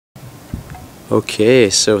Okay,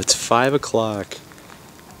 so it's 5 o'clock,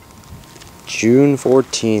 June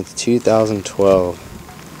 14th,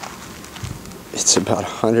 2012. It's about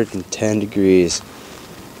 110 degrees.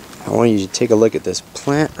 I want you to take a look at this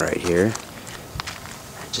plant right here.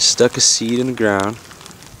 I just stuck a seed in the ground,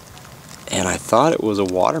 and I thought it was a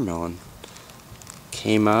watermelon.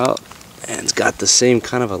 Came out, and it's got the same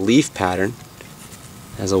kind of a leaf pattern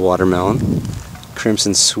as a watermelon.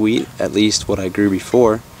 Crimson sweet, at least what I grew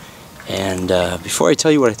before. And before I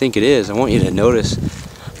tell you what I think it is, I want you to notice,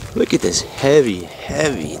 look at this heavy,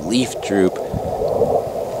 heavy leaf droop.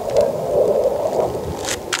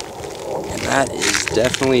 And that is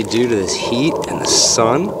definitely due to this heat and the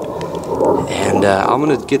sun. And I'm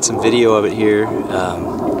going to get some video of it here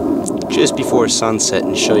just before sunset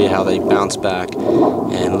and show you how they bounce back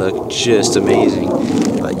and look just amazing.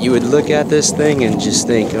 But you would look at this thing and just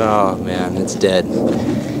think, oh man, it's dead.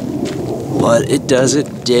 But it does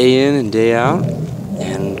it day in and day out,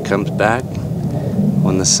 and comes back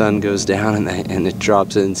when the sun goes down and it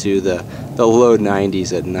drops into the low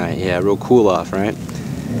 90s at night. Yeah, real cool off, right?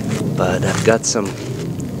 But I've got some,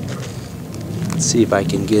 let's see if I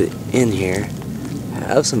can get it in here. I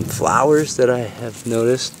have some flowers that I have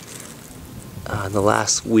noticed the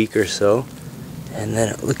last week or so, and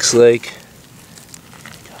then it looks like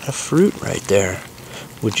got a fruit right there.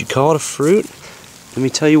 Would you call it a fruit? Let me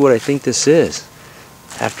tell you what I think this is.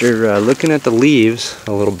 After looking at the leaves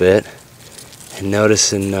a little bit and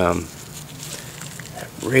noticing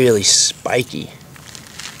really spiky,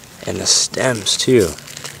 and the stems too.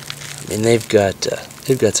 I mean, they've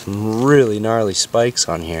got some really gnarly spikes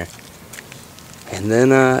on here. And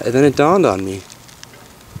then it dawned on me.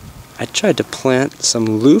 I tried to plant some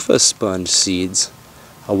loofah sponge seeds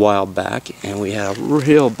a while back, and we had a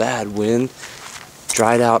real bad wind.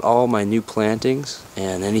 Dried out all my new plantings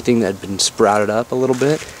and anything that had been sprouted up a little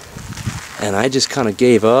bit, and I just kind of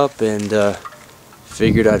gave up and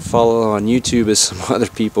figured I'd follow on YouTube as some other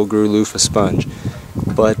people grew loofah sponge.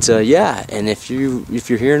 But yeah, and if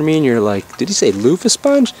you're hearing me and you're like, did he say loofah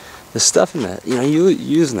sponge? The stuff in the, you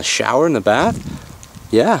use in the shower in the bath?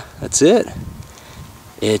 Yeah, that's it.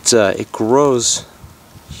 It grows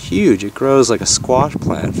huge. It grows like a squash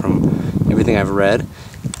plant from everything I've read.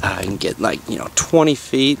 You can get like 20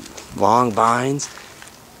 feet long vines,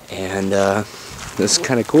 and this is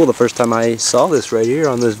kind of cool. The first time I saw this right here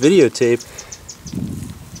on this videotape,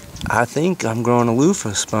 I think I'm growing a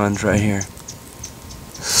loofah sponge right here.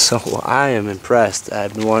 So I am impressed.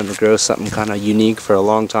 I've been wanting to grow something kind of unique for a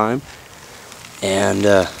long time, and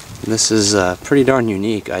this is pretty darn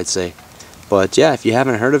unique, I'd say. But yeah, if you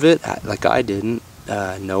haven't heard of it, like I didn't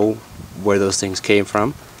know where those things came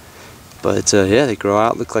from. But yeah, they grow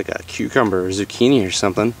out, look like a cucumber or zucchini or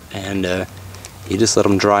something, and you just let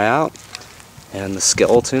them dry out, and the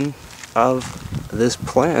skeleton of this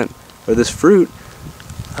plant, or this fruit,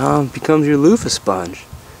 becomes your loofah sponge.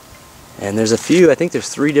 And there's a few, I think there's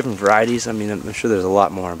 3 different varieties. I mean, I'm sure there's a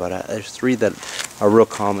lot more, but there's 3 that are real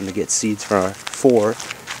common to get seeds for.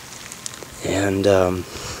 And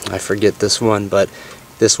I forget this one, but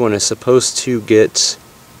this one is supposed to get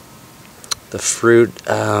the fruit,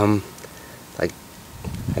 like,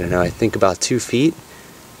 I don't know, I think about 2 feet,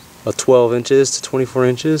 about 12 inches to 24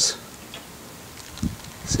 inches.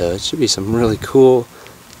 So it should be some really cool,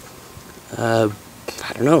 I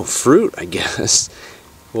don't know, fruit, I guess.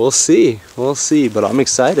 We'll see, but I'm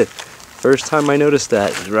excited. First time I noticed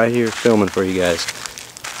that is right here filming for you guys.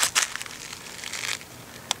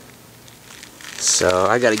 So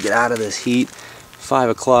I gotta get out of this heat. 5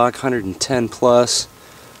 o'clock, 110 plus.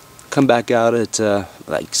 Come back out at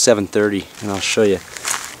like 7:30, and I'll show you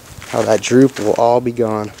how that droop will all be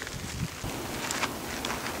gone.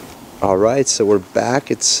 Alright, so we're back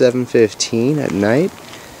at 7:15 at night.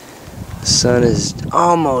 The sun is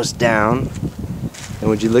almost down, and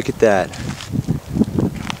would you look at that?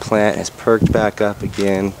 Plant has perked back up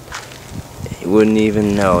again. You wouldn't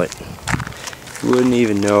even know it. You wouldn't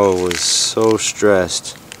even know it was so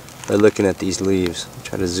stressed by looking at these leaves. I'll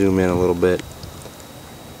try to zoom in a little bit.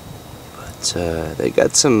 They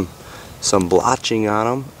got some blotching on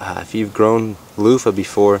them. If you've grown loofah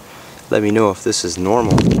before, let me know if this is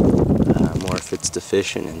normal, or if it's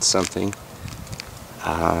deficient in something.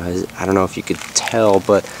 I don't know if you could tell,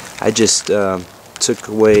 but I just took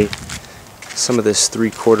away some of this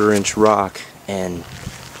 3/4 inch rock, and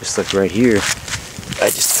just look right here, I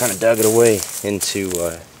just kind of dug it away into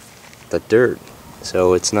the dirt.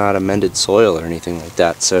 So it's not amended soil or anything like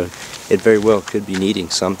that, so it very well could be needing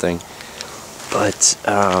something. But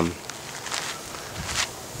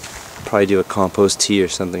probably do a compost tea or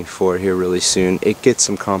something for it here really soon. It gets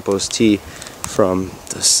some compost tea from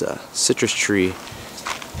this citrus tree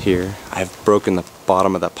here. I've broken the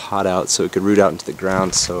bottom of that pot out so it could root out into the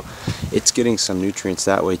ground, so it's getting some nutrients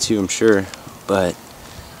that way too, I'm sure. But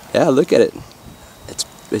yeah, look at it.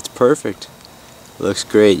 It's perfect. It looks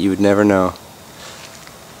great. You would never know.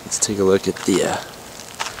 Let's take a look at the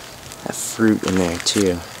that fruit in there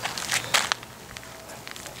too.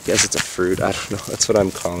 I guess it's a fruit. I don't know. That's what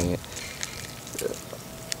I'm calling it.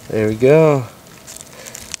 There we go.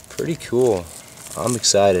 Pretty cool. I'm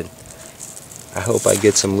excited. I hope I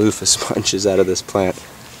get some loofah sponges out of this plant.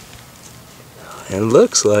 And it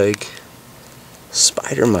looks like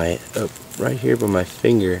spider mite up right here by my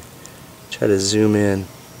finger. Try to zoom in.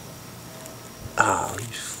 Oh, he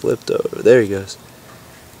flipped over. There he goes.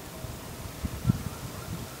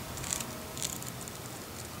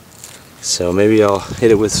 So maybe I'll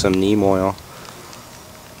hit it with some neem oil.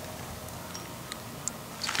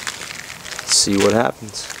 See what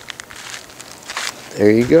happens. There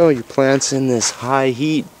you go, your plants in this high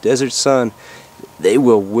heat desert sun, they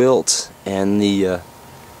will wilt, and the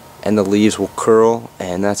leaves will curl,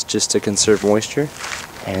 and that's just to conserve moisture.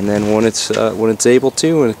 And then when it's able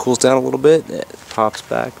to, and it cools down a little bit, it pops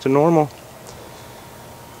back to normal.